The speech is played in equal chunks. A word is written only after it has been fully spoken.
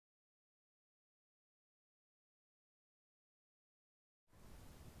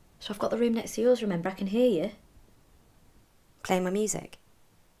So I've got the room next to yours, remember? I can hear you. Playing my music?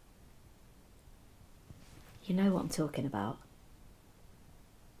 You know what I'm talking about.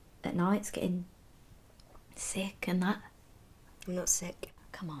 At nights, getting sick and that. I'm not sick.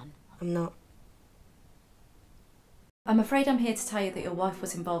 Come on. I'm not. I'm afraid I'm here to tell you that your wife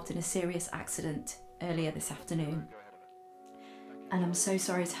was involved in a serious accident earlier this afternoon. And I'm so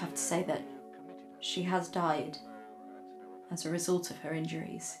sorry to have to say that she has died as a result of her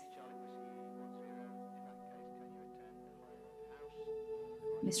injuries.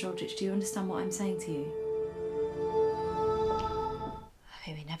 Mr. Aldrich, do you understand what I'm saying to you? I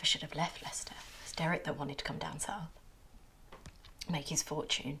think we never should have left Leicester. It was Derek that wanted to come down south. Make his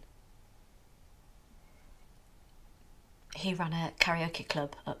fortune. He ran a karaoke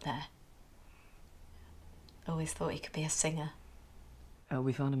club up there. Always thought he could be a singer.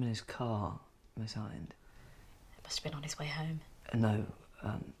 We found him in his car, Miss Hind. It must have been on his way home. No,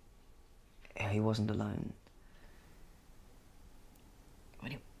 he wasn't alone.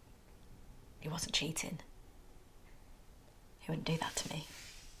 When he wasn't cheating. He wouldn't do that to me.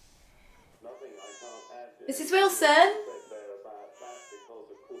 Mrs. Wilson?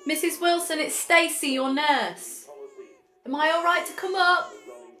 Mrs. Wilson, it's Stacey, your nurse. Am I all right to come up?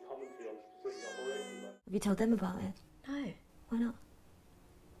 Have you told them about it? No. Why not?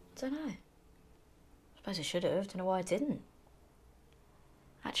 Don't know. I suppose I should have. Don't know why I didn't.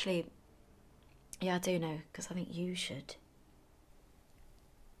 Actually, yeah, I do know, because I think you should.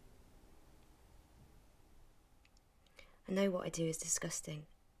 I know what I do is disgusting.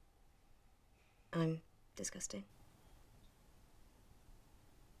 I'm disgusting.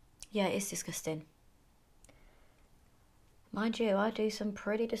 Yeah, it is disgusting. Mind you, I do some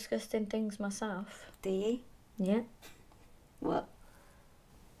pretty disgusting things myself. Do you? Yeah. What?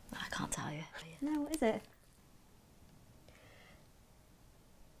 I can't tell you. No, what is it?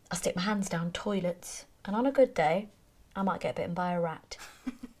 I stick my hands down toilets, and on a good day, I might get bitten by a rat.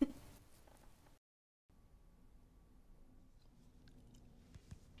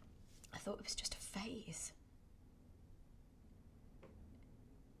 I thought it was just a phase.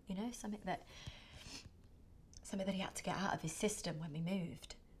 You know, something that he had to get out of his system when we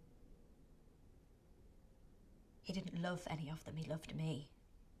moved. He didn't love any of them, he loved me.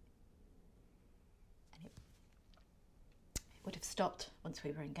 And it would have stopped once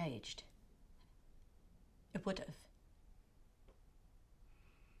we were engaged. It would have.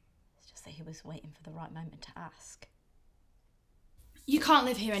 It's just that he was waiting for the right moment to ask. You can't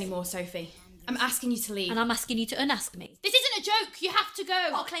live here anymore, Sophie. I'm asking you to leave. And I'm asking you to unask me. This isn't a joke. You have to go.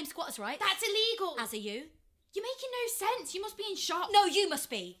 I'll claim squatters' rights. That's illegal. As are you. You're making no sense. You must be in shock. No, you must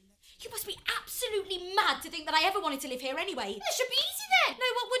be. You must be absolutely mad to think that I ever wanted to live here anyway. It should be easy then. No,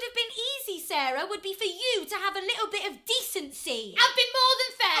 what would have been easy, Sarah, would be for you to have a little bit of decency. I've been more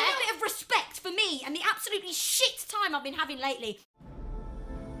than fair. A little bit of respect for me and the absolutely shit time I've been having lately.